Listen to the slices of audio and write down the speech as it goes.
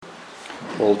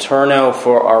We'll turn now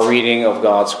for our reading of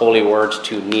God's holy word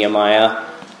to Nehemiah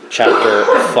chapter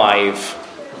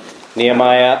 5.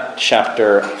 Nehemiah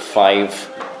chapter 5.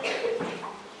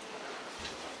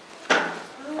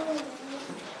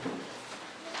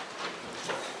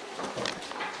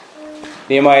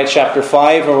 Nehemiah chapter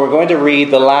 5, and we're going to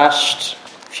read the last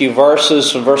few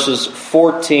verses from verses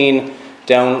 14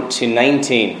 down to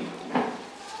 19.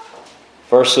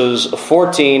 Verses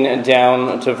 14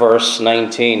 down to verse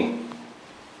 19.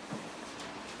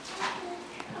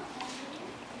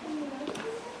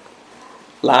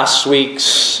 Last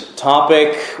week's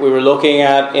topic we were looking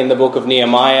at in the book of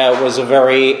Nehemiah was a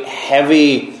very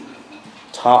heavy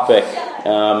topic,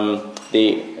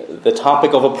 the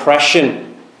topic of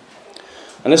oppression.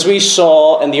 And as we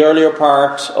saw in the earlier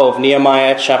part of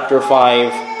Nehemiah chapter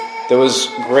 5, there was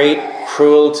great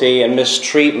cruelty and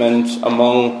mistreatment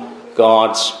among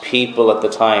God's people at the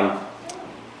time.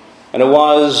 And it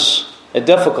was a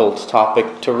difficult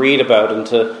topic to read about and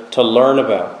to learn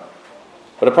about.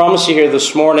 But I promise you here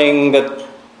this morning that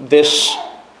this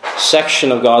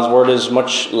section of God's Word is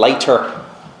much lighter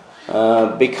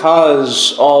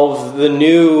because of the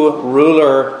new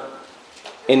ruler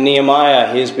in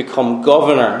Nehemiah. He has become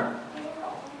governor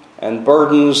and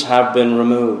burdens have been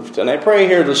removed. And I pray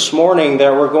here this morning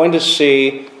that we're going to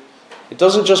see it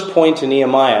doesn't just point to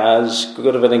Nehemiah as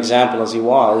good of an example as he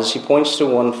was. He points to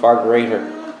one far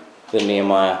greater than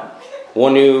Nehemiah.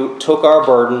 One who took our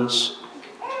burdens,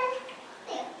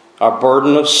 our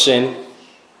burden of sin,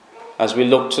 as we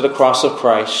look to the cross of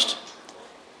Christ,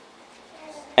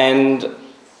 and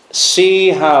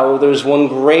see how there's one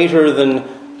greater than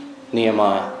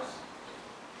Nehemiah,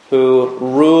 who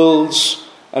rules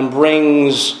and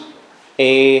brings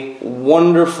a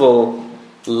wonderful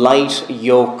light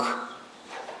yoke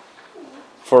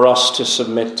for us to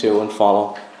submit to and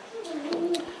follow.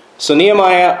 So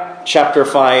Nehemiah chapter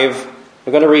 5,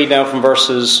 we're going to read now from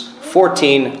verses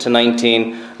 14 to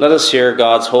 19. Let us hear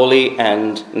God's holy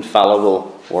and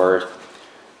infallible word.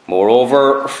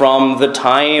 Moreover, from the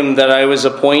time that I was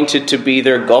appointed to be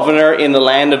their governor in the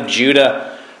land of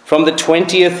Judah, from the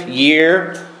 20th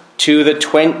year to the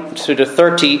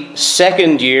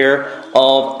 32nd year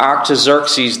of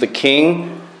Artaxerxes the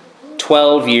king,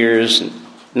 12 years,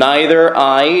 neither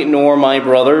I nor my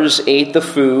brothers ate the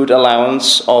food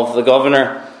allowance of the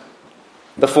governor.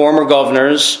 The former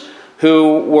governors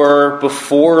who were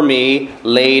before me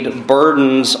laid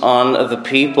burdens on the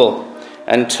people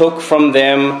and took from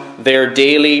them their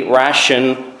daily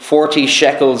ration, 40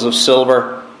 shekels of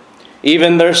silver.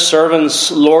 Even their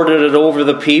servants lorded it over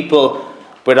the people,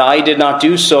 but I did not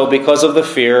do so because of the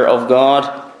fear of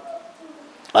God.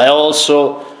 I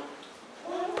also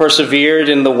persevered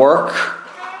in the work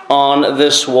on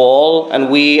this wall, and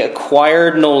we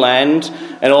acquired no land,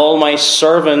 and all my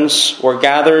servants were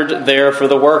gathered there for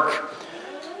the work.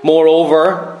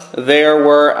 Moreover, there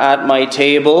were at my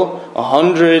table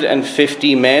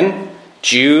 150 men,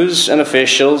 Jews and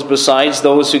officials, besides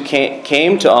those who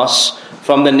came to us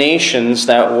from the nations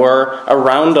that were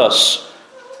around us.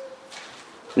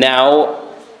 Now,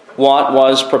 what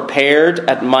was prepared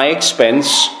at my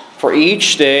expense for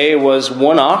each day was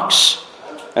 1 ox,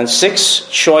 and 6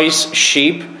 choice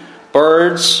sheep,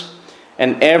 birds,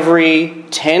 and every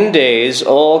 10 days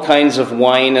all kinds of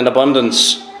wine in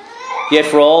abundance. Yet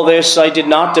for all this I did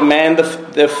not demand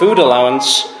the food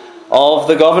allowance of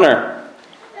the governor,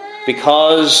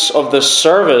 because of the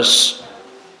service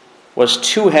was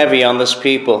too heavy on this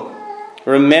people.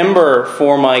 Remember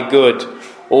for my good,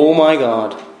 O my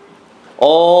God,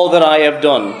 all that I have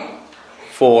done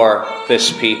for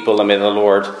this people, and may the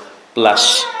Lord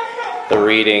bless the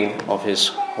reading of his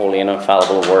holy and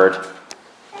infallible word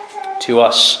to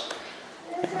us.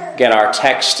 Again, our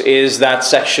text is that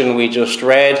section we just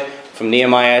read from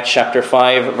Nehemiah chapter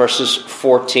 5, verses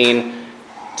 14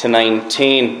 to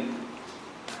 19.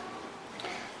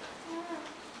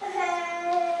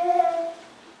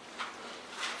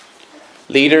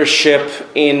 Leadership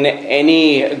in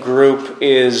any group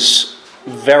is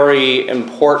very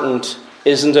important,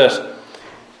 isn't it?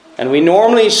 And we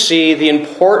normally see the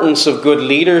importance of good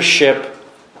leadership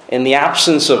in the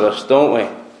absence of it, don't we?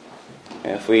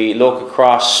 If we look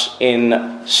across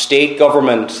in state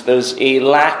government, there's a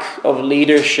lack of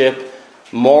leadership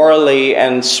morally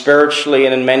and spiritually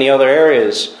and in many other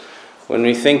areas. When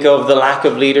we think of the lack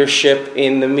of leadership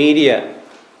in the media,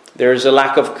 there's a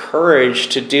lack of courage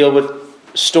to deal with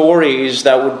stories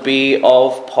that would be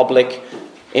of public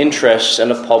interest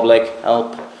and of public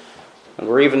help. And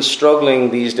we're even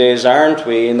struggling these days, aren't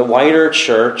we, in the wider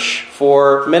church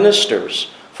for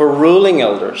ministers, for ruling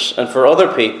elders, and for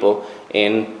other people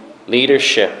in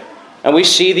leadership. And we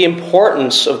see the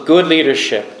importance of good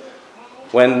leadership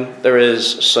when there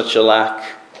is such a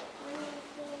lack.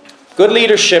 Good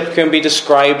leadership can be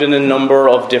described in a number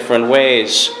of different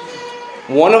ways.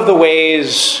 One of the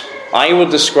ways I would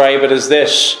describe it as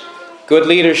this: good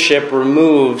leadership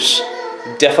removes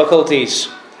difficulties.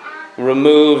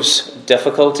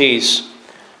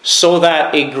 So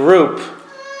that a group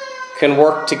can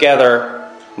work together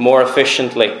more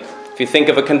efficiently. If you think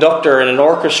of a conductor in an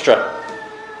orchestra,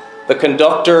 the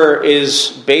conductor is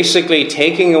basically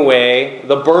taking away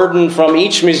the burden from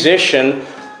each musician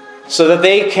so that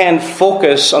they can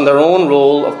focus on their own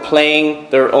role of playing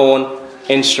their own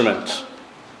instrument.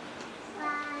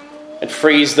 It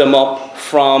frees them up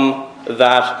from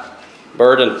that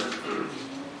burden.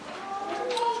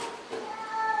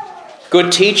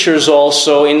 Good teachers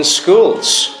also in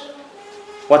schools,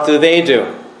 what do?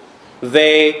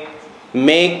 They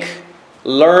make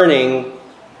learning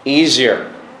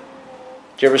easier.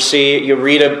 Do you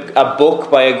read a book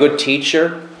by a good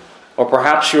teacher? Or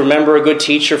perhaps you remember a good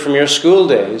teacher from your school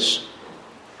days.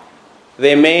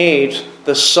 They made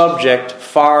the subject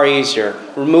far easier,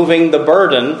 removing the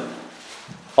burden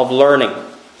of learning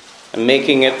and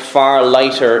making it far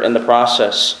lighter in the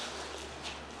process.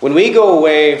 When we go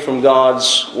away from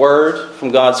God's word,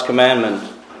 from God's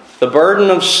commandment, the burden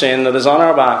of sin that is on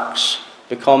our backs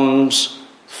becomes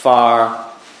far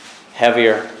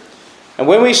heavier. And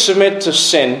when we submit to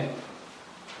sin,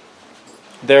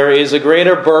 there is a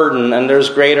greater burden and there's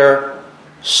greater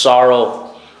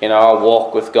sorrow in our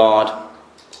walk with God.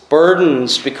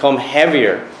 Burdens become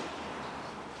heavier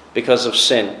because of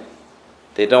sin.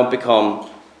 They don't become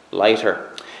lighter.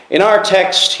 In our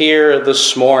text here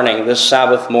this morning, this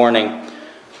Sabbath morning,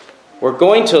 we're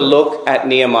going to look at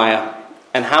Nehemiah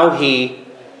and how he,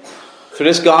 through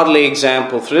this godly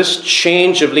example, through this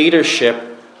change of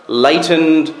leadership,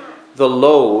 lightened the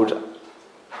load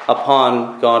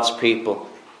upon God's people.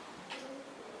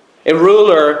 A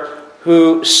ruler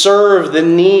who served the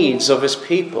needs of his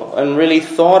people and really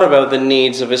thought about the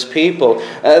needs of his people.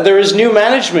 There is new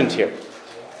management here.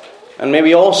 And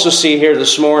maybe also see here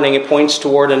this morning it points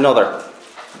toward another,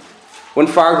 one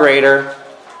far greater,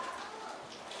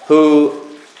 who,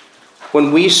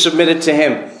 when we submitted to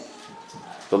him,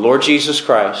 the Lord Jesus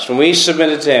Christ, when we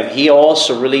submitted to him, he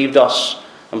also relieved us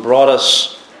and brought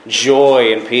us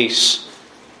joy and peace.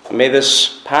 And may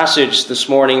this passage this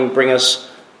morning bring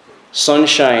us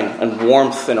sunshine and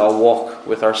warmth in our walk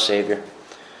with our Savior.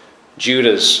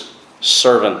 Judah's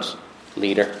servant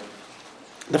leader.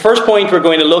 The first point we're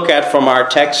going to look at from our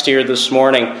text here this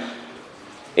morning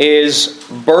is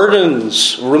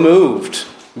burdens removed.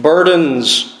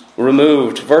 Burdens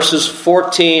removed. Verses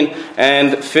 14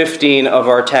 and 15 of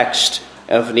our text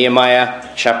of Nehemiah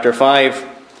chapter 5.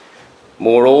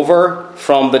 Moreover,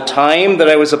 from the time that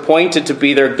I was appointed to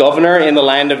be their governor in the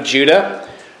land of Judah,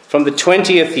 from the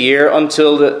 20th year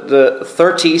until the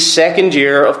 32nd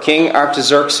year of King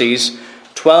Artaxerxes,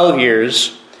 12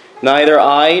 years, neither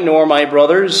I nor my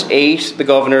brothers ate the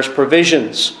governor's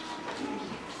provisions.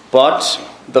 But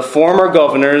the former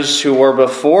governors who were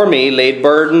before me laid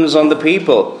burdens on the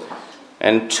people,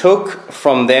 and took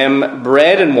from them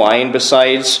bread and wine,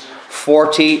 besides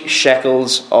 40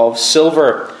 shekels of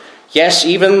silver. Yes,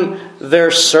 even their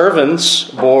servants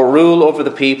bore rule over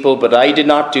the people, but I did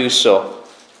not do so,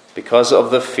 because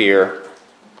of the fear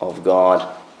of God.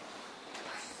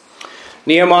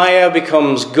 Nehemiah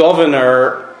becomes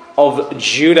governor of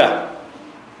Judah.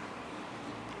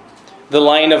 The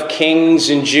line of kings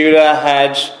in Judah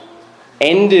had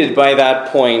ended by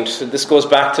that point. This goes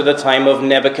back to the time of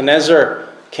Nebuchadnezzar,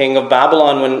 king of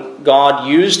Babylon, when God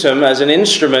used him as an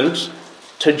instrument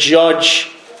to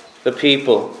judge the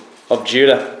people of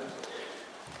Judah.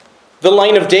 The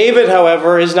line of David,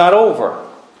 however, is not over.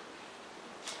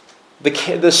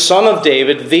 The son of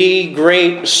David, the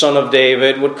great son of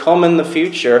David, would come in the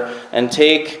future and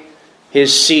take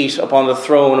his seat upon the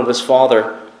throne of his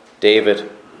father, David.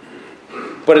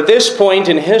 But at this point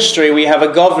in history, we have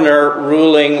a governor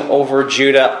ruling over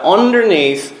Judah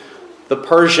underneath the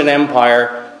Persian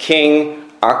Empire,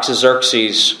 King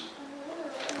Artaxerxes.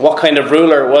 What kind of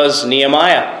ruler was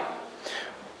Nehemiah?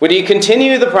 Would he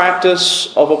continue the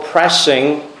practice of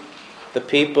oppressing the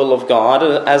people of God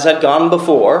as had gone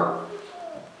before,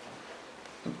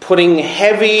 putting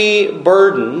heavy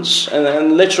burdens, and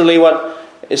then literally what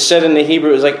is said in the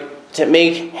Hebrew is like to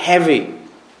make heavy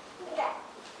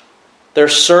their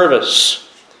service?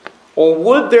 Or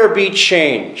would there be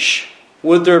change?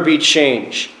 Would there be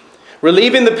change?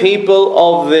 Relieving the people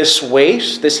of this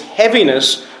weight, this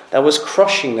heaviness that was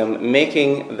crushing them,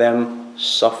 making them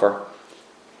suffer.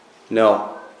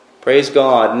 No. praise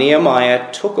God,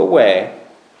 Nehemiah took away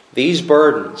these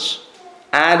burdens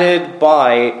added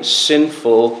by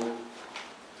sinful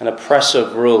and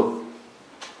oppressive rule.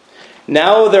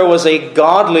 Now there was a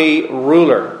godly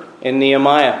ruler in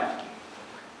Nehemiah.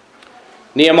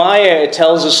 Nehemiah, it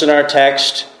tells us in our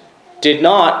text, did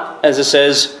not, as it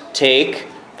says, take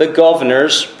the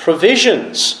governor's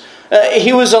provisions.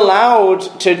 He was allowed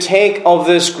to take of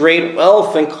this great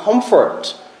wealth and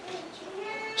comfort.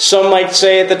 Some might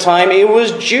say at the time it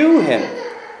was due him.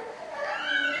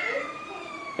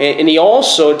 And he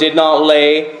also did not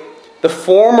lay the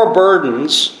former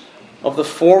burdens of the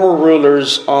former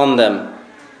rulers on them.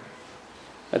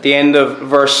 At the end of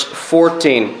verse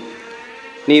 14,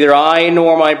 neither I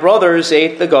nor my brothers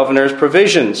ate the governor's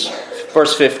provisions.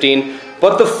 Verse 15,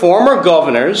 but the former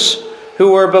governors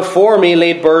who were before me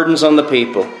laid burdens on the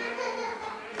people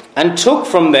and took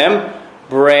from them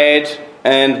bread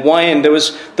and wine. There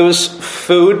was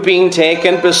food being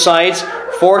taken besides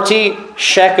 40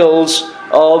 shekels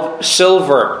of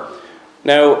silver.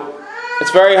 Now,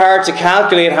 it's very hard to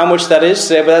calculate how much that is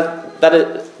today, but that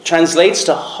it translates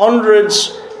to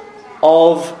hundreds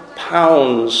of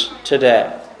pounds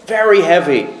today. Very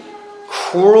heavy,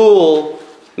 cruel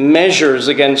measures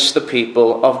against the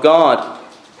people of God.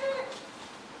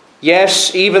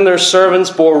 Yes, even their servants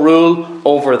bore rule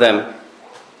over them.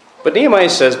 But Nehemiah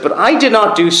says, but I did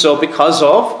not do so because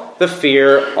of the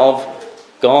fear of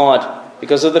God.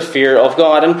 Because of the fear of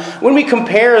God. And when we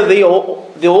compare the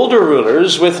older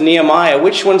rulers with Nehemiah,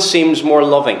 which one seems more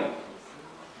loving?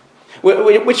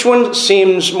 Which one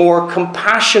seems more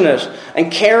compassionate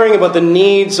and caring about the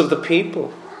needs of the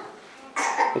people?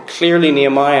 And clearly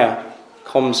Nehemiah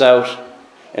comes out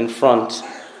in front.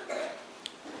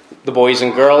 The boys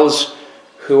and girls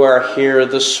who are here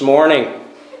this morning,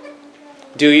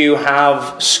 do you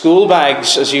have school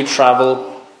bags as you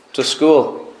travel to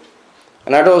school?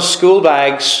 And are those school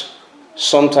bags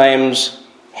sometimes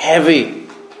heavy?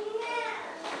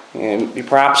 You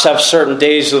perhaps have certain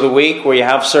days of the week where you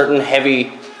have certain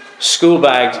heavy school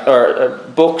bags or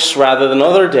books rather than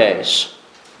other days.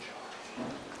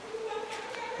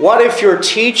 What if your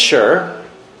teacher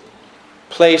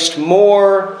placed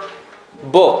more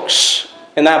books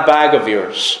in that bag of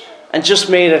yours and just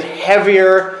made it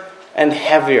heavier and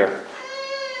heavier?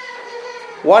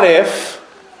 What if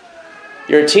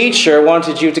your teacher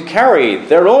wanted you to carry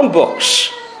their own books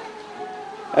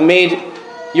and made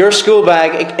your school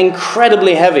bag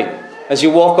incredibly heavy as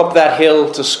you walk up that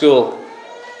hill to school?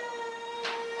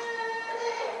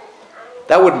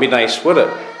 That wouldn't be nice, would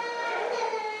it?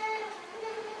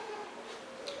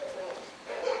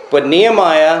 But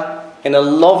Nehemiah, in a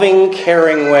loving,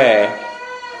 caring way,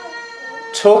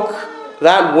 took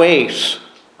that weight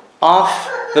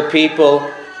off the people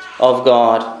of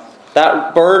God.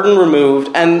 That burden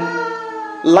removed and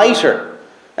lighter.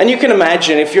 And you can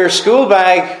imagine if your school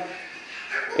bag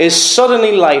is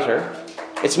suddenly lighter,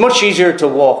 it's much easier to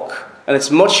walk, and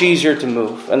it's much easier to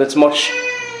move, and it's much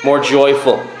more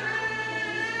joyful.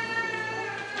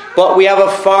 But we have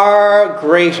a far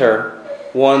greater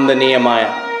one than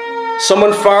Nehemiah.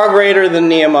 Someone far greater than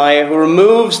Nehemiah who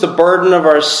removes the burden of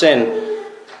our sin.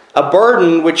 A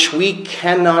burden which we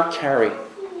cannot carry.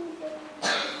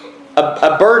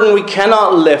 A burden we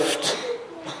cannot lift.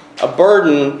 A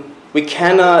burden we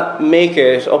cannot make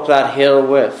it up that hill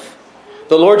with.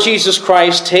 The Lord Jesus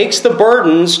Christ takes the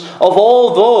burdens of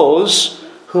all those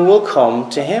who will come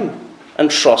to Him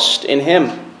and trust in Him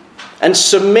and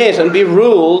submit and be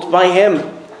ruled by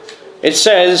Him. It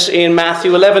says in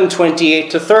Matthew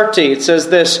 11:28-30, it says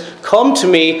this, "Come to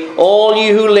me, all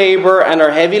you who labor and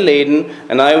are heavy laden,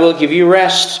 and I will give you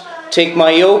rest. Take my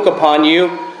yoke upon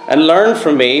you and learn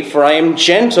from me, for I am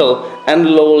gentle and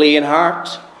lowly in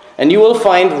heart, and you will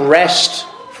find rest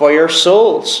for your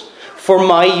souls. For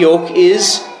my yoke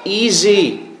is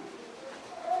easy,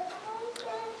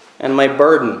 and my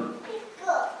burden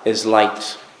is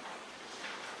light."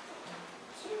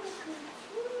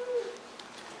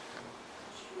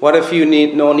 What if you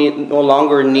no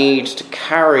longer need to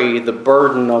carry the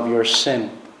burden of your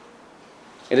sin?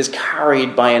 It is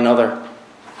carried by another.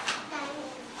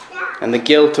 And the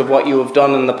guilt of what you have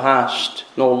done in the past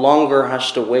no longer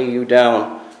has to weigh you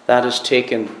down. That is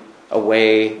taken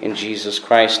away in Jesus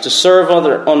Christ. To serve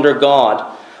under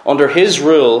God, under His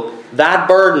rule, that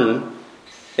burden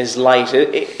is light.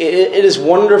 It is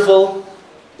wonderful,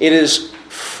 it is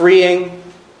freeing,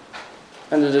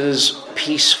 and it is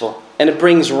peaceful. And it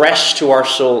brings rest to our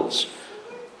souls.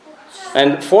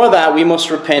 And for that, we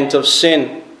must repent of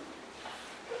sin.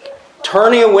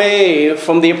 Turning away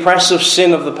from the oppressive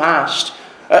sin of the past.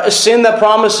 A sin that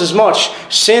promises much.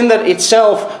 Sin that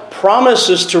itself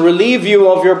promises to relieve you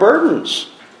of your burdens,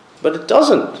 but it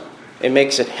doesn't. It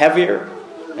makes it heavier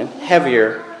and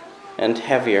heavier and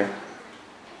heavier.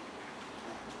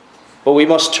 But we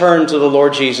must turn to the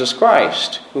Lord Jesus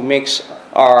Christ, who makes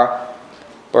our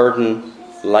burden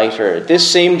lighter. This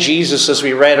same Jesus, as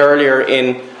we read earlier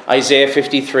in Isaiah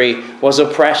 53, was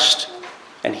oppressed,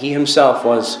 and he himself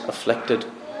was afflicted.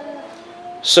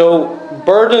 So,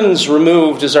 burdens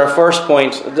removed is our first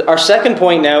point. Our second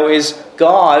point now is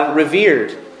God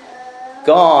revered.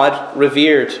 God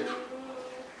revered.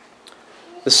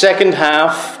 The second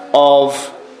half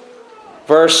of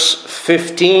verse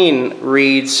 15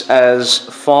 reads as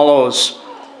follows.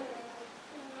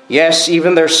 Yes,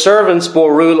 even their servants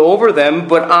bore rule over them,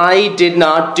 but I did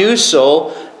not do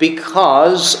so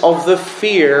because of the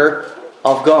fear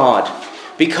of God.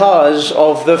 Because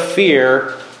of the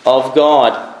fear of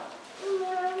God.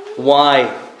 Why?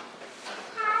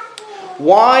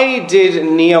 Why did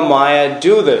Nehemiah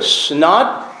do this?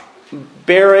 Not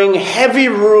bearing heavy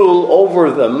rule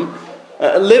over them,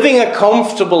 living a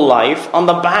comfortable life on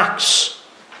the backs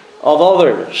of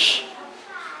others.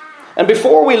 And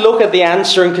before we look at the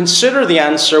answer and consider the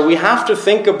answer, we have to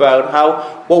think about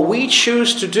how what we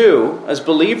choose to do as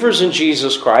believers in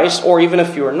Jesus Christ, or even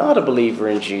if you are not a believer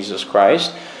in Jesus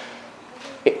Christ,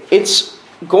 it's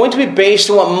going to be based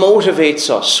on what motivates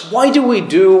us. Why do we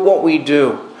do what we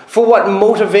do? For what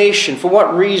motivation, for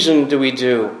what reason do we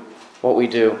do what we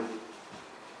do?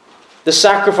 The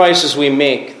sacrifices we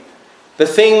make, the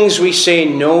things we say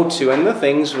no to, and the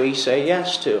things we say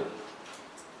yes to.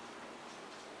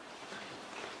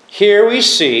 Here we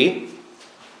see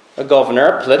a governor,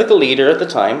 a political leader at the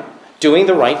time, doing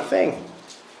the right thing.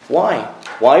 Why?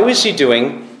 Why was he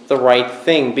doing the right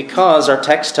thing? Because our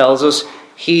text tells us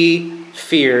he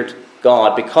feared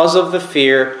God. Because of the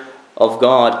fear of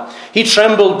God. He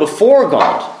trembled before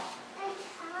God.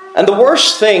 And the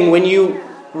worst thing when you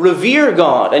revere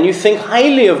God and you think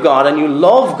highly of God and you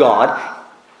love God,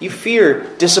 you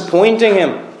fear disappointing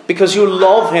him because you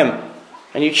love him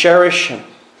and you cherish him.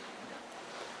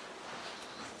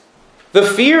 The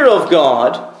fear of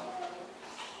God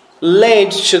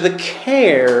led to the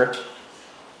care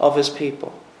of his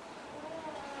people.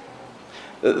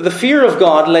 The fear of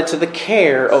God led to the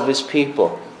care of his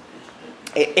people.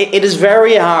 It is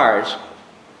very hard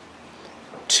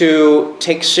to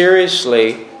take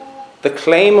seriously the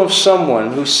claim of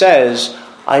someone who says,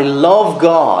 I love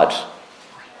God,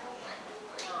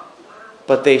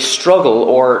 but they struggle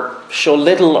or show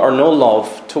little or no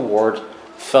love toward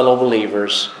fellow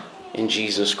believers in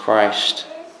Jesus Christ.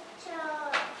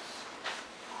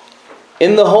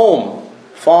 In the home,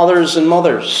 fathers and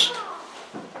mothers,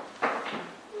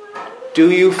 do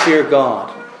you fear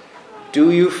God? Do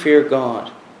you fear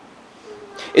God?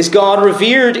 Is God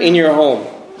revered in your home?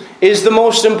 Is the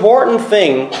most important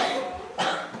thing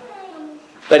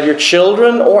that your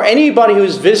children or anybody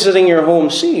who's visiting your home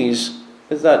sees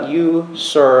is that you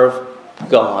serve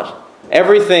God.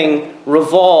 Everything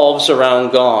revolves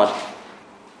around God.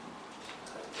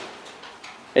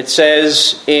 It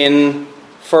says in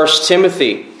 1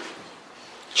 Timothy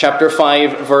chapter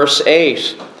 5 verse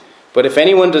 8, but if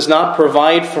anyone does not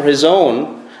provide for his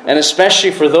own, and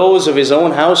especially for those of his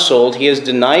own household, he has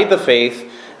denied the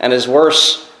faith and is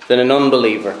worse than an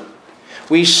unbeliever.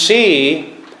 We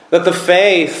see that the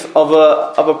faith of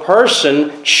a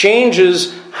person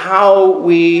changes how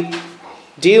we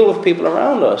deal with people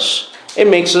around us. It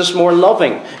makes us more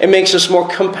loving. It makes us more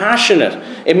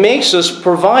compassionate. It makes us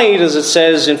provide, as it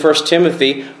says in 1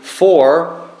 Timothy,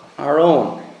 for our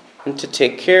own. And to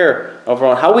take care of our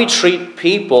own. How we treat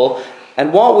people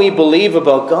and what we believe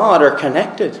about God are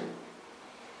connected.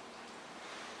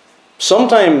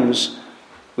 Sometimes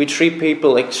we treat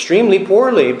people extremely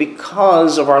poorly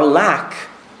because of our lack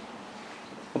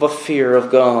of a fear of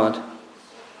God.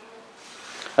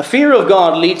 A fear of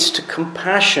God leads to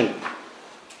compassion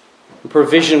and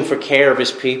provision for care of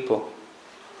his people.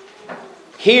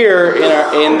 Here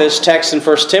in this text in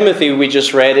 1 Timothy we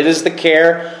just read, it is the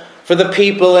care for the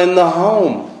people in the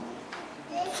home.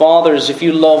 Fathers, if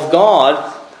you love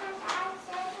God,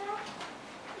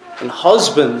 and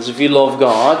husbands, if you love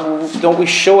God, don't we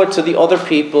show it to the other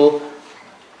people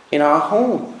in our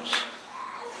homes?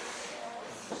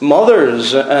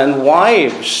 Mothers and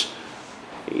wives,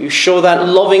 you show that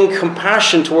loving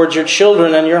compassion towards your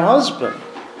children and your husband.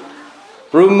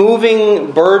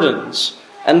 Removing burdens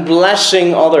and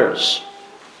blessing others.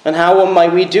 And how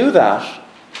might we do that?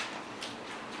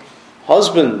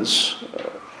 Husbands,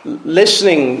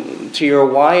 listening to your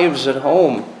wives at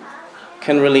home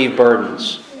can relieve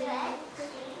burdens.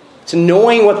 To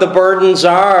knowing what the burdens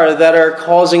are that are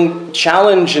causing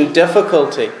challenge and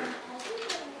difficulty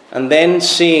and then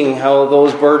seeing how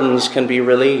those burdens can be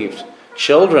relieved.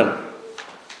 Children,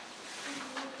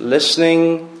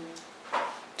 listening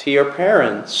to your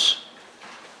parents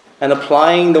and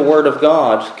applying the Word of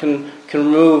God can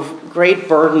remove great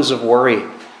burdens of worry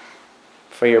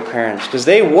for your parents, because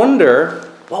they wonder,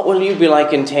 what will you be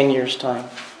like in 10 years' time,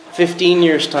 15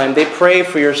 years' time? They pray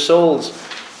for your souls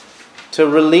to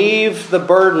relieve the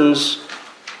burdens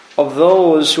of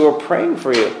those who are praying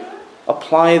for you.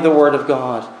 Apply the Word of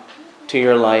God to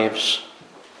your lives.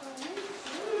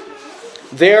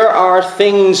 There are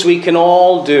things we can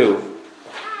all do,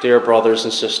 dear brothers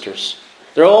and sisters.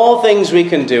 There are all things we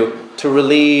can do to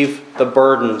relieve the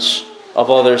burdens of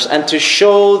others and to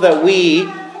show that we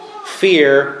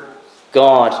fear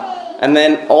God. And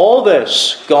then all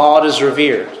this, God is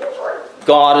revered.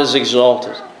 God is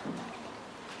exalted.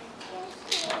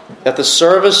 That the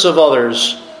service of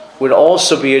others would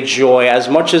also be a joy, as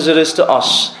much as it is to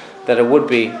us, that it would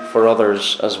be for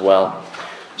others as well.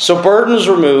 So burdens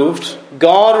removed,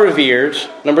 God revered.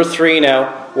 Number 3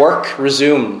 now, work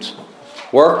resumed.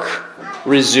 Work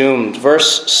resumed.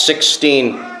 Verse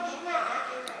 16.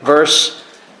 Verse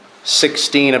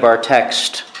 16 of our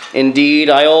text. Indeed,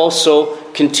 I also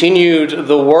continued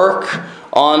the work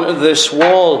on this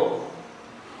wall.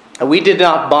 And we did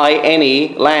not buy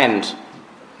any land.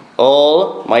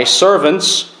 All my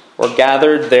servants were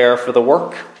gathered there for the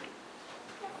work.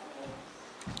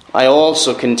 I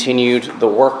also continued the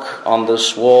work on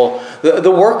this wall.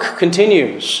 The work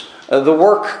continues. The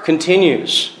work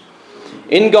continues.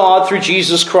 In God, through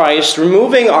Jesus Christ,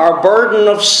 removing our burden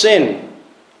of sin.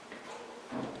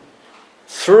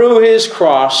 Through His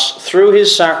cross, through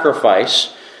His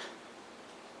sacrifice.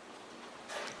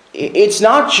 It's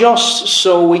not just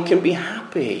so we can be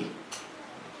happy.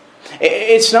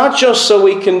 It's not just so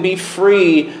we can be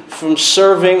free from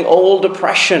serving old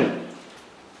oppression.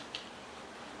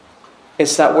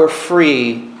 It's that we're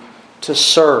free to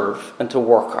serve and to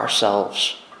work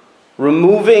ourselves.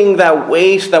 Removing that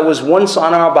weight that was once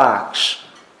on our backs.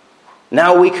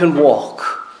 Now we can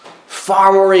walk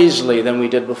far more easily than we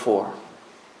did before.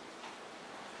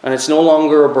 And it's no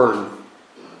longer a burden.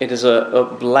 It is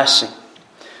a blessing.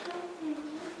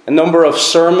 A number of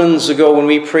sermons ago when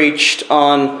we preached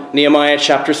on Nehemiah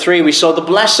chapter 3, we saw the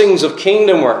blessings of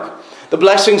kingdom work. The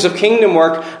blessings of kingdom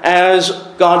work as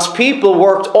God's people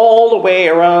worked all the way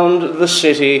around the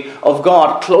city of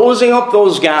God, closing up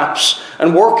those gaps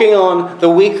and working on the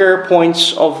weaker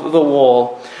points of the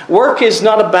wall. Work is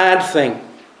not a bad thing.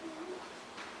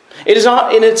 It is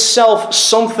not in itself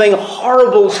something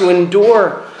horrible to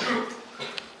endure.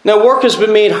 Now, work has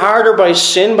been made harder by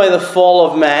sin, by the fall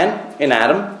of man in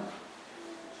Adam.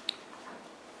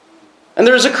 And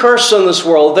there is a curse on this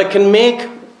world that can make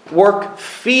work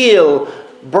feel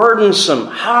burdensome,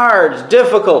 hard,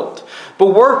 difficult. But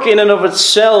work in and of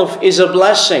itself is a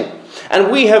blessing.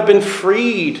 And we have been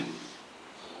freed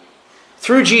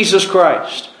through Jesus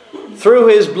Christ, through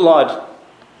His blood,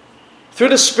 through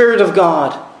the Spirit of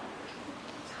God,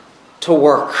 to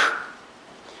work.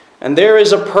 And there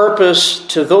is a purpose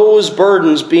to those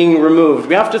burdens being removed.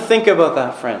 We have to think about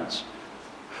that, friends.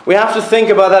 We have to think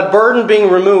about that burden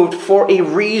being removed for a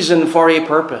reason, for a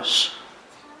purpose.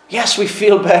 Yes, we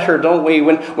feel better, don't we,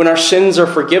 when our sins are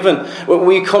forgiven, when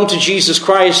we come to Jesus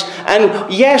Christ.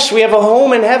 And yes, we have a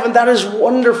home in heaven. That is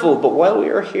wonderful. But while we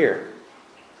are here,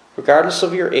 regardless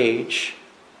of your age,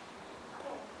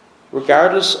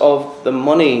 regardless of the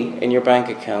money in your bank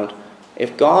account,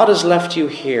 if God has left you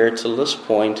here till this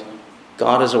point,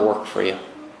 God has a work for you.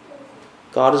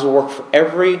 God has a work for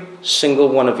every single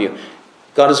one of you.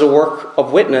 God is a work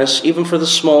of witness even for the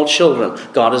small children.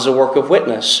 God is a work of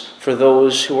witness for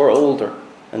those who are older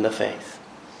in the faith.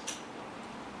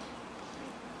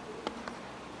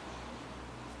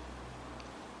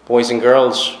 Boys and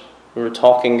girls, we were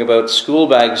talking about school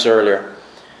bags earlier.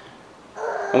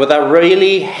 And with that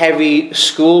really heavy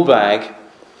school bag,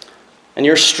 and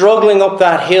you're struggling up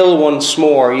that hill once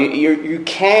more, you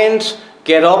can't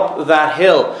get up that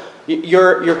hill.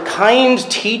 Your kind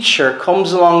teacher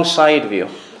comes alongside of you.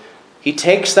 He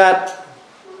takes that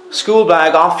school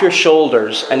bag off your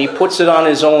shoulders and he puts it on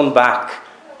his own back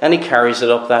and he carries it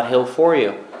up that hill for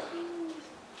you.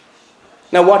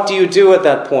 Now, what do you do at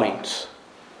that point?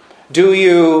 Do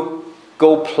you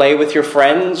go play with your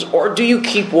friends, or do you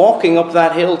keep walking up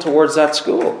that hill towards that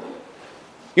school?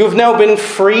 You've now been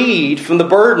freed from the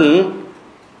burden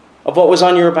of what was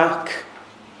on your back,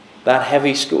 that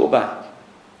heavy school bag.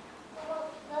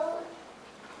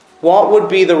 What would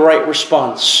be the right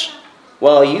response?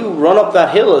 Well, you run up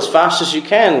that hill as fast as you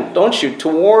can, don't you,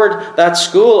 toward that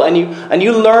school, and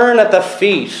you learn at the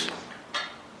feet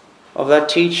of that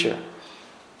teacher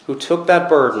who took that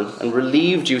burden and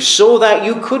relieved you so that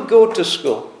you could go to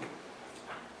school,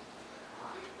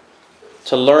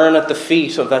 to learn at the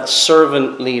feet of that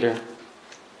servant leader.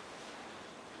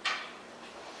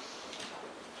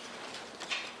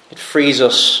 It frees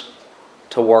us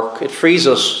to work. It frees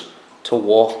us to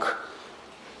walk.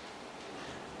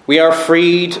 We are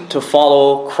freed to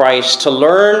follow Christ, to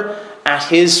learn at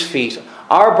his feet.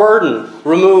 Our burden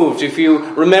removed. If you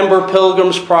remember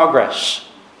Pilgrim's Progress,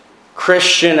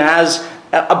 Christian has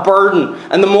a burden.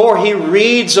 And the more he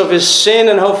reads of his sin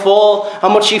and how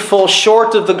much he falls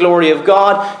short of the glory of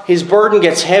God, his burden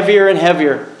gets heavier and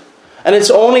heavier. And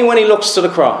it's only when he looks to the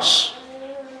cross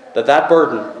that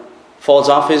burden falls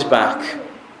off his back.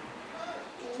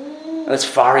 And it's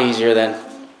far easier then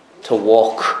to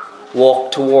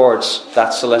walk towards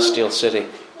that celestial city,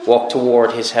 walk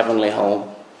toward his heavenly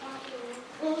home.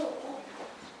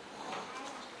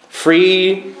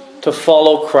 Free to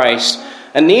follow Christ.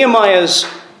 And Nehemiah's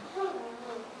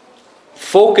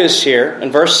focus here,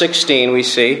 in verse 16 we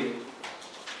see,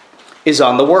 is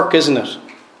on the work, isn't it?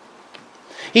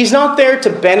 He's not there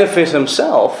to benefit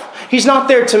himself. He's not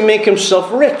there to make himself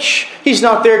rich. He's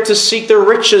not there to seek the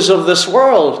riches of this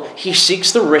world. He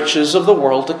seeks the riches of the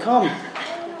world to come.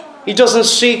 He doesn't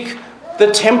seek the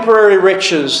temporary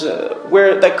riches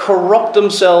that corrupt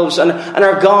themselves and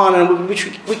are gone and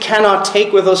which we cannot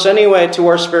take with us anyway to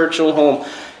our spiritual home.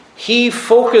 He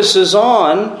focuses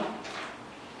on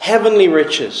heavenly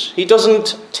riches. He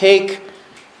doesn't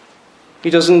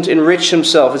enrich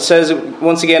himself. It says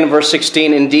once again in verse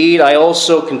 16, "Indeed, I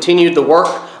also continued the work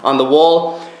on the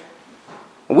wall.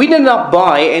 We did not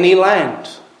buy any land.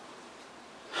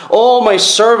 All my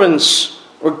servants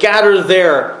were gathered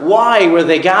there." Why were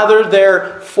they gathered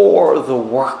there? For the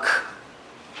work.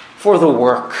 For the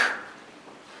work.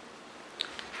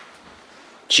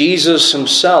 Jesus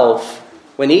himself,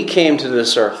 when he came to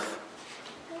this earth,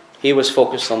 he was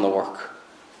focused on the work,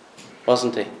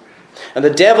 wasn't he? And the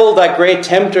devil, that great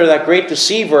tempter, that great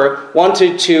deceiver,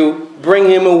 wanted to bring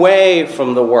him away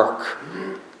from the work.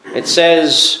 It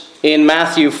says in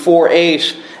Matthew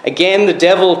 4:8, "Again the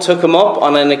devil took him up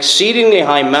on an exceedingly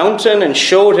high mountain and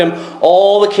showed him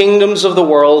all the kingdoms of the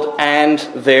world and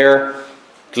their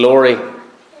glory."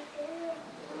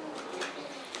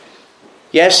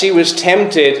 Yes, he was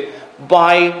tempted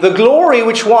by the glory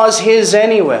which was his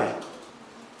anyway.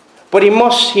 But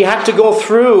he had to go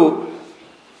through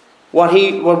what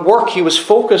work he was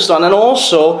focused on, and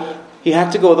also he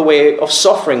had to go the way of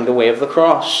suffering, the way of the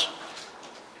cross.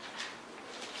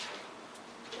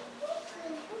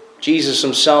 Jesus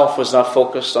himself was not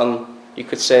focused on, you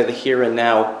could say, the here and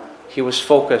now. He was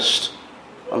focused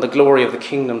on the glory of the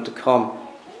kingdom to come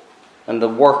and the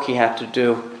work he had to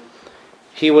do.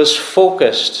 He was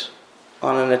focused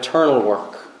on an eternal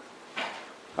work.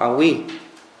 Are we?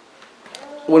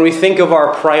 When we think of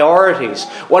our priorities,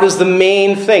 what is the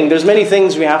main thing? There's many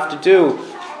things we have to do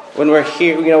when we're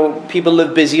here. People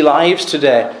live busy lives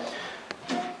today.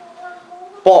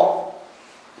 But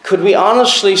could we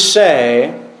honestly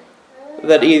say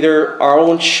that either our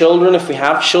own children, if we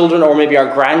have children, or maybe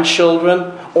our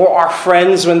grandchildren, or our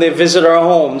friends when they visit our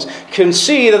homes, can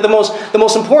see that the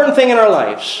most important thing in our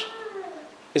lives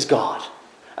is God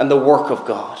and the work of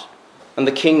God and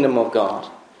the kingdom of God?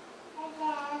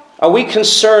 Are we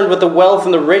concerned with the wealth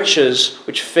and the riches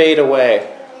which fade away?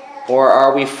 Or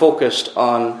are we focused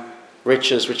on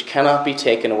riches which cannot be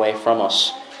taken away from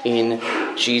us in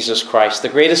Jesus Christ, the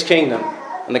greatest kingdom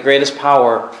and the greatest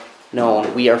power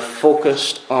known? We are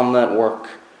focused on that work.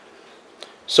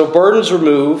 So burdens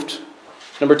removed.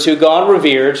 Number 2, God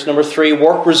revered. Number 3,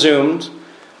 work resumed.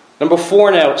 Number 4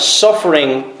 now,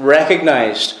 suffering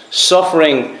recognized.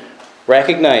 Suffering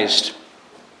recognized.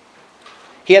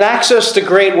 He had access to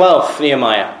great wealth,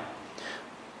 Nehemiah.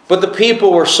 But the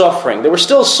people were suffering. They were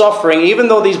still suffering, even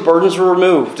though these burdens were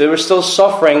removed. They were still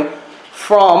suffering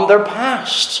from their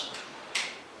past.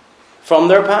 From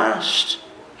their past.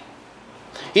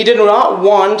 He did not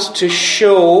want to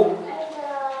show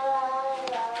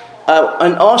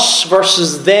an us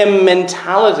versus them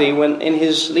mentality in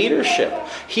his leadership.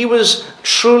 He was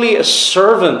truly a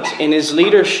servant in his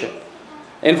leadership.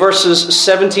 In verses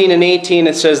 17 and 18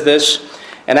 it says this,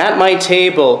 "And at my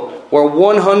table were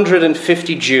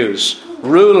 150 Jews,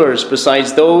 rulers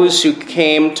besides those who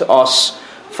came to us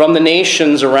from the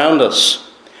nations around us.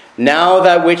 Now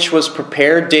that which was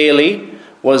prepared daily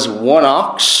was 1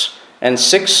 ox and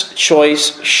 6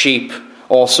 choice sheep.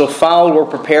 Also fowl were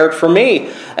prepared for me,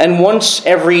 and once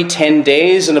every 10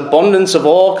 days an abundance of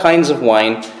all kinds of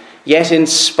wine. Yet in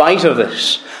spite of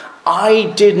this,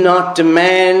 I did not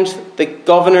demand the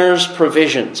governor's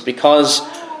provisions, because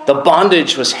the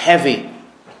bondage was heavy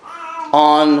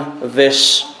on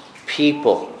this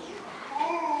people.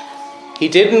 He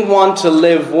didn't want to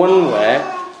live one way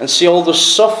and see all the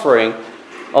suffering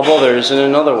of others in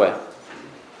another way.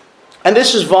 And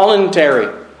this is voluntary.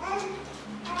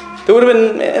 There would have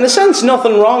been, in a sense,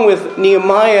 nothing wrong with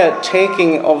Nehemiah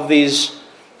taking of these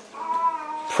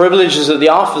privileges of the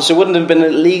office. It wouldn't have been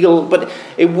illegal, but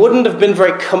it wouldn't have been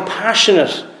very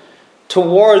compassionate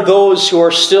toward those who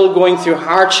are still going through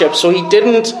hardship. So he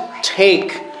didn't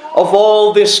take of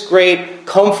all this great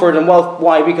comfort and wealth.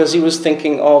 Why? Because he was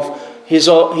thinking of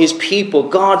his people,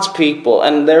 God's people,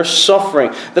 and their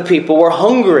suffering. The people were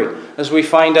hungry, as we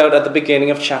find out at the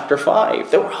beginning of chapter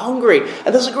 5. They were hungry,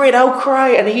 and there's a great outcry,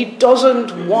 and he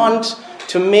doesn't want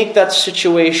to make that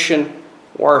situation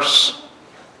worse.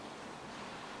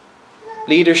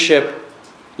 Leadership,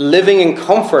 living in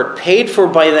comfort, paid for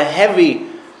by the heavy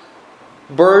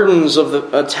burdens of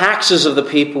the taxes of the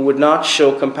people, would not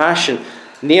show compassion.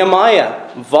 Nehemiah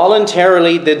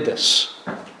voluntarily did this.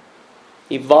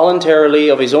 He voluntarily,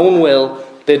 of his own will,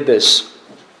 did this.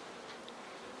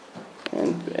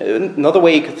 And another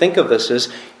way you could think of this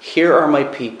is, here are my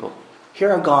people. Here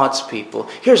are God's people.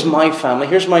 Here's my family.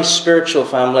 Here's my spiritual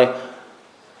family.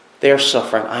 They're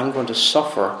suffering. I'm going to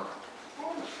suffer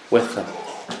with them.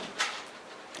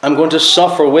 I'm going to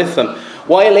suffer with them.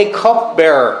 While a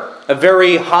cupbearer, a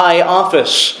very high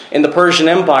office in the Persian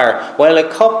Empire, while a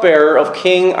cupbearer of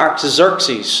King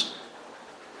Artaxerxes,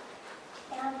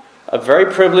 a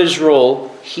very privileged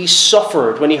role, he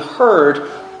suffered when he heard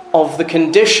of the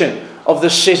condition of the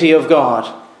city of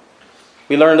God.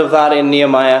 We learned of that in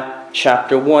Nehemiah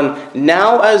chapter 1.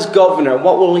 Now as governor,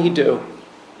 what will he do?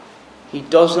 He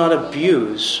does not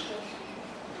abuse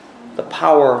the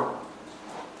power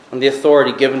and the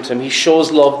authority given to him. He shows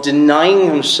love, denying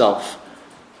himself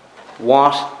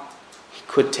what he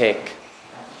could take.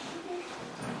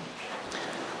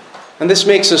 And this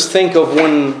makes us think of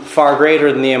one far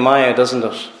greater than Nehemiah, doesn't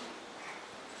it?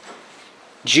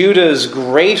 Judah's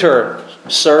greater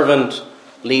servant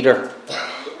leader,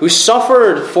 who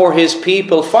suffered for his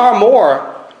people far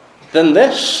more than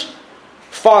this,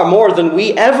 far more than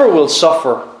we ever will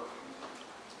suffer,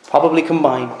 probably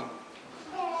combined.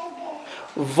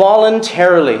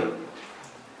 Voluntarily,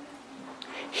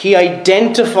 he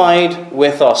identified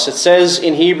with us. It says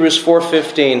in Hebrews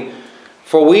 4:15,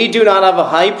 "For we do not have a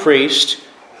high priest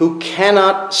who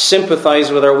cannot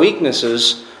sympathize with our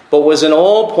weaknesses, but was in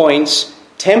all points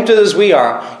tempted as we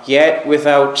are, yet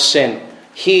without sin."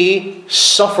 He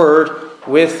suffered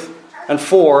with and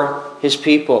for his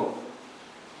people.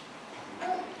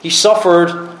 He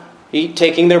suffered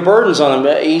taking their burdens on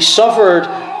him. He suffered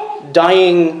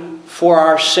dying for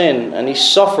our sin, and he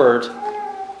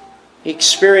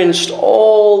experienced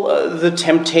all the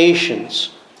temptations,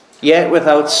 yet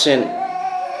without sin.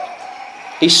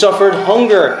 He suffered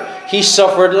hunger, he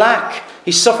suffered lack,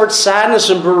 he suffered sadness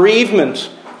and bereavement,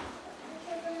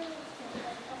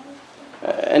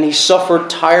 and he suffered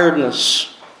tiredness.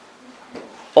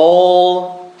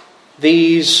 All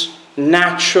these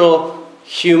natural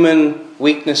human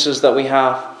weaknesses that we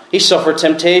have. He suffered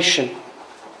temptation.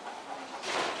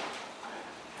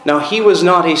 Now, he was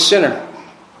not a sinner.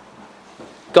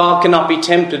 God cannot be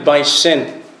tempted by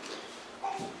sin.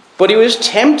 But he was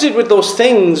tempted with those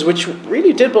things which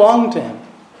really did belong to him.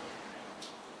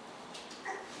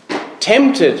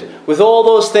 Tempted with all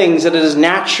those things that it is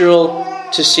natural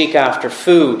to seek after: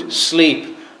 food,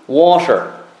 sleep,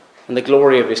 water, and the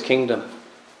glory of his kingdom.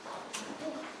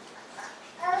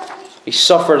 He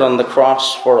suffered on the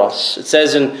cross for us. It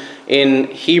says in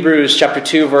Hebrews chapter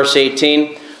 2, verse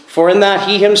 18, "For in that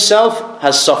he himself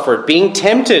has suffered, being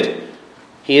tempted,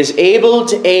 he is able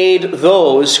to aid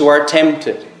those who are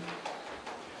tempted."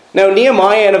 Now,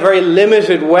 Nehemiah, in a very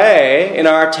limited way in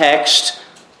our text,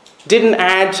 didn't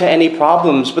add to any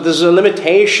problems, but there's a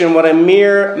limitation what a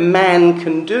mere man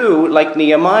can do, like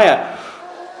Nehemiah.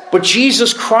 But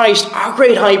Jesus Christ, our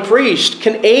great high priest,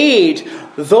 can aid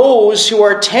those who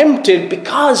are tempted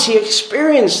because he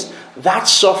experienced that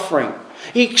suffering.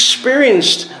 He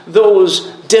experienced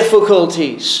those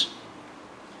difficulties,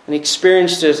 and he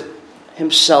experienced it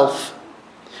himself.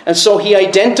 And so he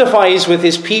identifies with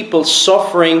his people,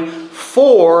 suffering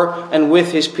for and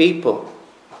with his people.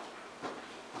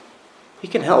 He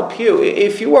can help you.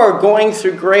 If you are going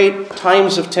through great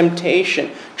times of temptation,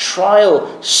 trial,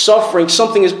 suffering,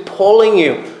 something is pulling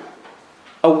you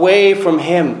away from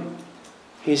him,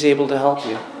 he's able to help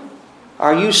you.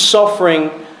 Are you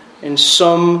suffering in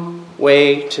some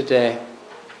way today?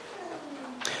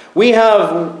 We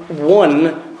have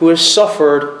one who has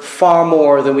suffered far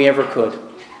more than we ever could.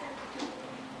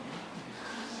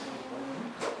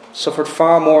 Suffered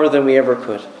far more than we ever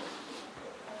could.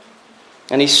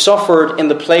 And he suffered in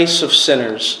the place of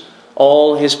sinners,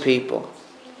 all his people.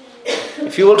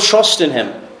 If you will trust in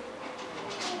him,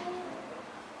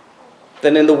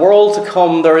 then in the world to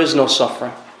come there is no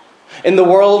suffering. In the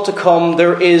world to come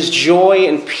there is joy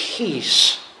and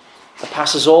peace that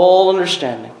passes all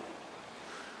understanding.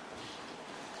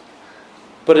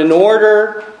 But in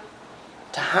order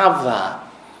to have that,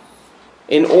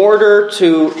 in order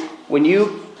to, when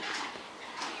you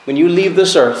leave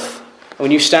this earth, when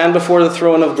you stand before the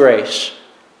throne of grace,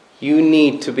 you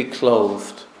need to be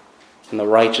clothed in the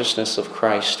righteousness of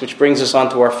Christ. Which brings us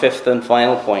on to our fifth and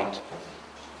final point.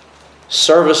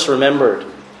 Service remembered.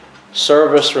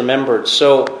 Service remembered.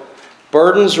 So,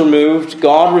 burdens removed,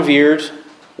 God revered,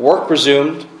 work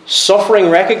resumed, suffering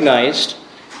recognized,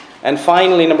 and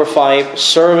finally, number 5,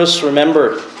 service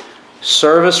remembered.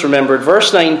 Service remembered.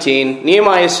 Verse 19,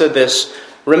 Nehemiah said this,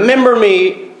 "Remember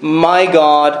me, my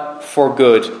God, for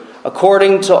good,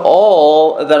 according to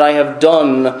all that I have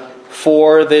done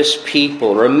for this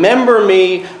people." Remember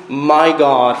me, my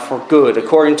God, for good,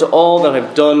 according to all that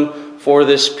I've done for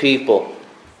this people.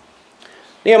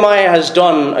 Nehemiah has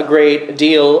done a great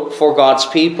deal for God's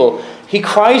people. He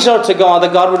cries out to God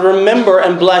that God would remember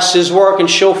and bless his work and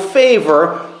show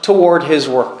favor toward his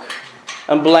work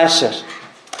and bless it.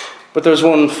 But there's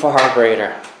one far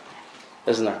greater,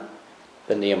 isn't there,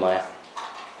 than Nehemiah.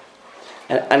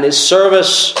 And his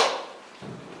service,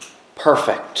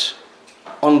 perfect,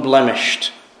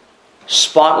 unblemished,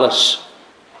 spotless,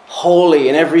 holy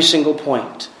in every single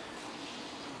point.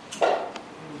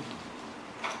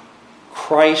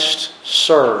 Christ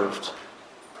served.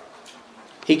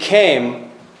 He came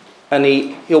and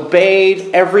he obeyed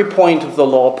every point of the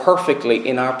law perfectly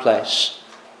in our place.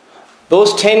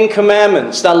 Those 10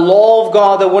 commandments, that law of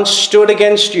God that once stood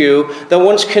against you, that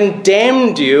once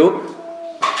condemned you,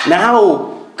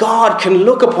 now God can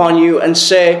look upon you and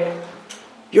say,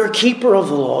 you're a keeper of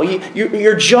the law.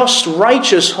 You're just,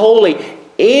 righteous, holy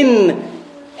in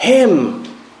him.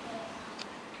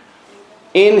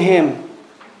 In him.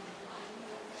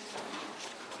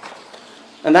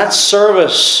 And that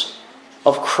service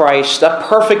of Christ, that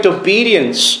perfect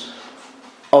obedience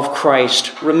of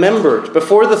Christ, remembered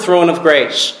before the throne of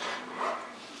grace,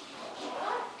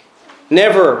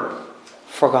 never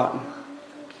forgotten.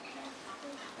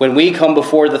 When we come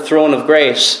before the throne of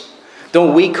grace,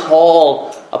 don't we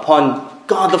call upon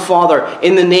God the Father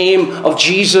in the name of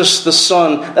Jesus the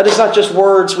Son? That is not just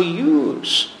words we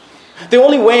use. The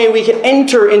only way we can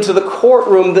enter into the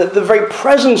courtroom, the very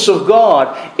presence of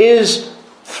God, is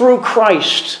through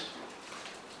Christ,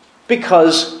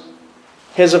 because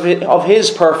of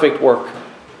his perfect work,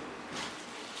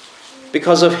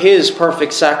 because of his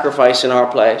perfect sacrifice in our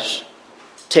place,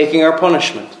 taking our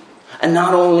punishment. And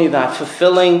not only that,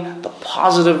 fulfilling the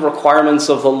positive requirements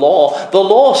of the law. The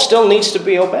law still needs to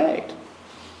be obeyed.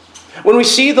 When we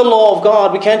see the law of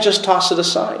God, we can't just toss it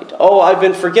aside. Oh, I've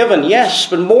been forgiven. Yes,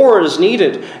 but more is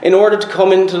needed in order to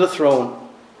come into the throne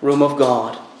room of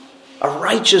God. A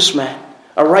righteous man,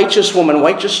 a righteous woman, a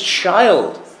righteous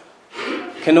child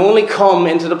can only come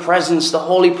into the presence, the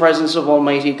holy presence of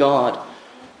Almighty God.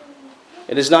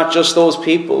 It is not just those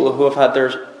people who have had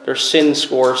their sin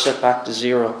score set back to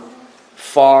 0.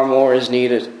 Far more is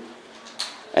needed.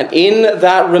 And in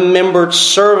that remembered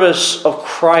service of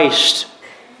Christ,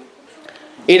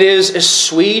 it is a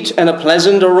sweet and a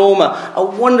pleasant aroma, a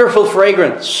wonderful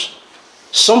fragrance,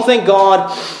 something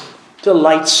God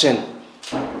delights in,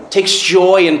 takes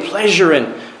joy and pleasure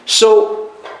in.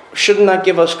 So, shouldn't that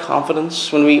give us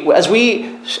confidence as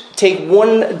we take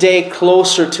one day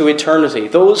closer to eternity?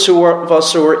 Those of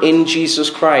us who are in Jesus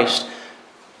Christ,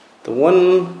 the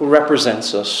one who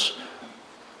represents us,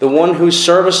 the one whose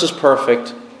service is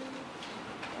perfect,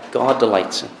 God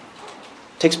delights in,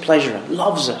 takes pleasure in,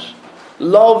 loves it,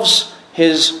 loves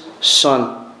his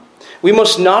Son. We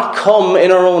must not come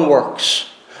in our own works.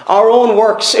 Our own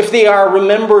works, if they are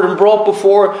remembered and brought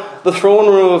before the throne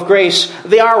room of grace,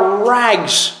 they are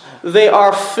rags. They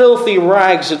are filthy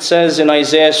rags, it says in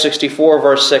Isaiah 64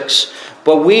 verse 6.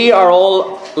 But we are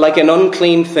all like an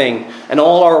unclean thing, and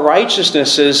all our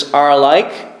righteousnesses are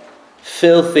like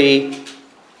filthy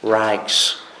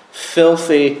rags.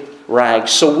 Filthy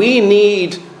rags. So we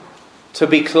need to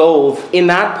be clothed in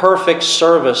that perfect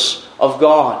service of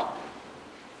God,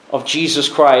 of Jesus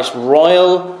Christ,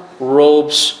 royal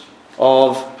robes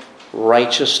of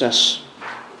righteousness.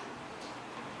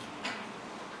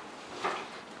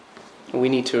 We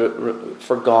need to,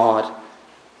 for God,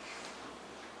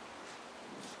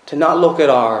 to not look at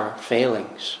our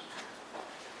failings,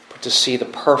 but to see the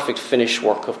perfect finished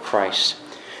work of Christ.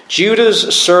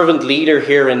 Judah's servant leader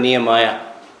here in Nehemiah,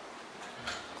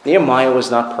 Nehemiah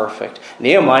was not perfect.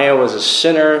 Nehemiah was a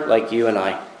sinner like you and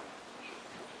I.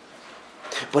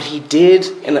 But he did,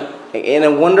 in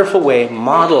a wonderful way,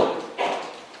 model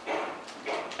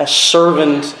a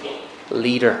servant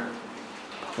leader.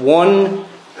 One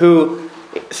who,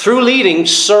 through leading,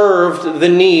 served the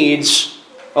needs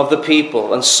of the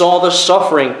people and saw the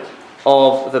suffering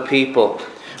of the people.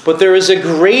 But there is a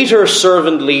greater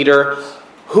servant leader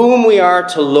whom we are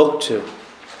to look to.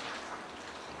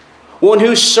 One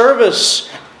whose service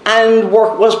and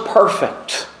work was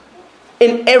perfect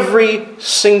in every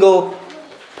single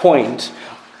point.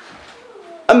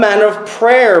 A man of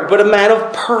prayer, but a man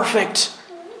of perfect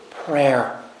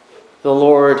prayer. The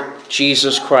Lord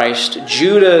Jesus Christ,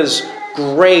 Judah's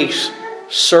great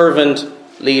servant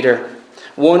leader.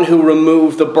 One who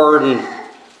removed the burden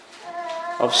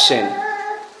of sin.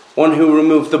 One who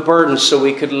removed the burden so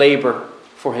we could labor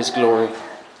for his glory.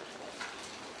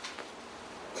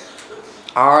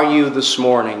 Are you this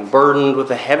morning burdened with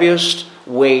the heaviest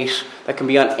weight that can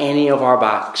be on any of our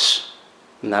backs?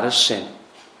 And that is sin.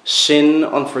 Sin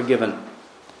unforgiven.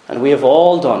 And we have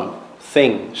all done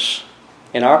things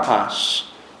in our past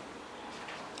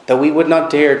that we would not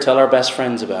dare tell our best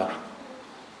friends about.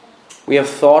 We have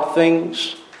thought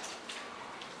things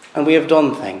and we have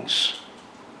done things.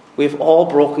 We have all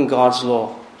broken God's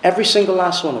law. Every single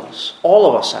last one of us. All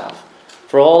of us have.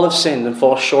 For all have sinned and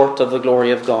fall short of the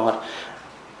glory of God.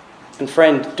 And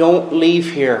friend, don't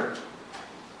leave here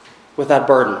with that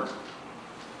burden.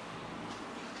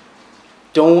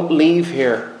 Don't leave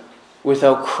here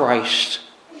without Christ.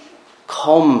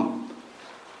 Come.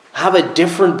 Have a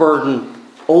different burden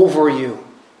over you.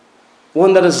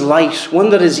 One that is light.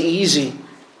 One that is easy.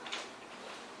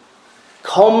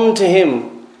 Come to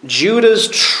him. Judah's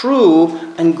true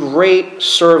and great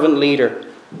servant leader.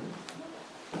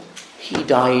 He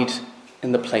died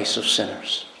in the place of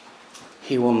sinners.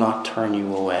 He will not turn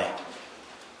you away.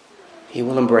 He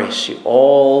will embrace you.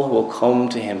 All will come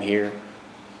to him here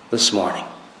this morning.